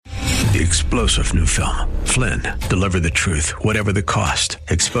The explosive new film, Flynn, Deliver the Truth, Whatever the Cost,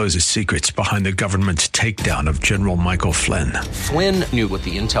 exposes secrets behind the government's takedown of General Michael Flynn. Flynn knew what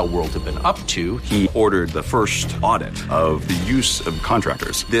the intel world had been up to. He ordered the first audit of the use of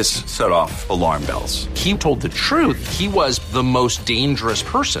contractors. This set off alarm bells. He told the truth. He was the most dangerous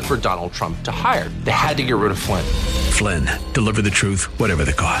person for Donald Trump to hire. They had to get rid of Flynn. Flynn, Deliver the Truth, Whatever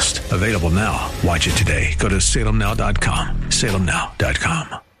the Cost. Available now. Watch it today. Go to salemnow.com.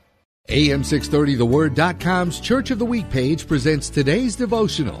 salemnow.com. AM630TheWord.com's Church of the Week page presents today's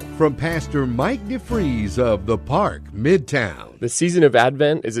devotional from Pastor Mike DeFries of The Park, Midtown. The season of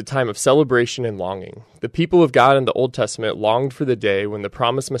Advent is a time of celebration and longing. The people of God in the Old Testament longed for the day when the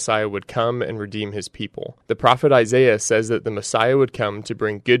promised Messiah would come and redeem his people. The prophet Isaiah says that the Messiah would come to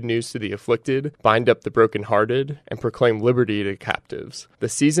bring good news to the afflicted, bind up the brokenhearted, and proclaim liberty to captives. The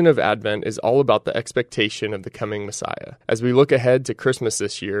season of Advent is all about the expectation of the coming Messiah. As we look ahead to Christmas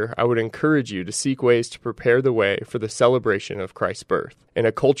this year, I would encourage you to seek ways to prepare the way for the celebration of Christ's birth. In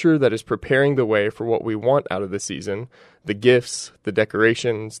a culture that is preparing the way for what we want out of the season, the gifts, the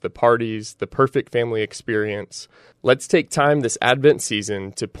decorations, the parties, the perfect family experience, let's take time this Advent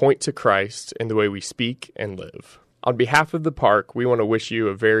season to point to Christ in the way we speak and live. On behalf of the Park, we want to wish you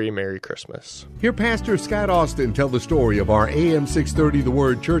a very Merry Christmas. Hear Pastor Scott Austin tell the story of our AM 630 The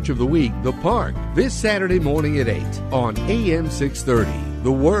Word Church of the Week, The Park, this Saturday morning at 8 on AM 630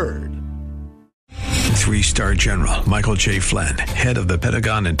 The Word. Three-star General Michael J. Flynn, head of the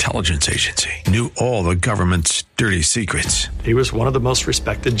Pentagon Intelligence Agency, knew all the government's dirty secrets. He was one of the most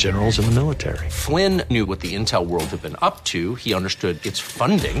respected generals in the military. Flynn knew what the intel world had been up to. He understood its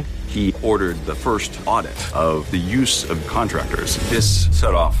funding. He ordered the first audit of the use of contractors. This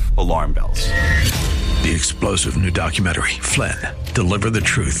set off alarm bells. The explosive new documentary, Flynn, Deliver the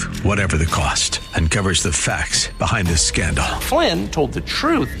Truth, Whatever the Cost, uncovers the facts behind this scandal. Flynn told the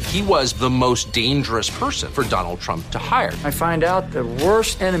truth. He was the most dangerous person for Donald Trump to hire. I find out the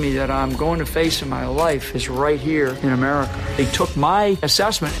worst enemy that I'm going to face in my life is right here in America. They took my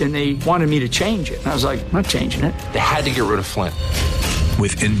assessment and they wanted me to change it. And I was like, I'm not changing it. They had to get rid of Flynn.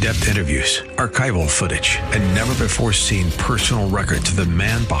 With in-depth interviews, archival footage, and never-before-seen personal records of the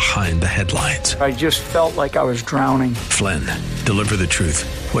man behind the headlines. I just felt like I was drowning. Flynn, Deliver the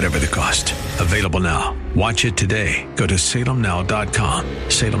Truth, Whatever the Cost. Available now. Watch it today. Go to salemnow.com.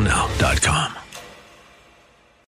 salemnow.com.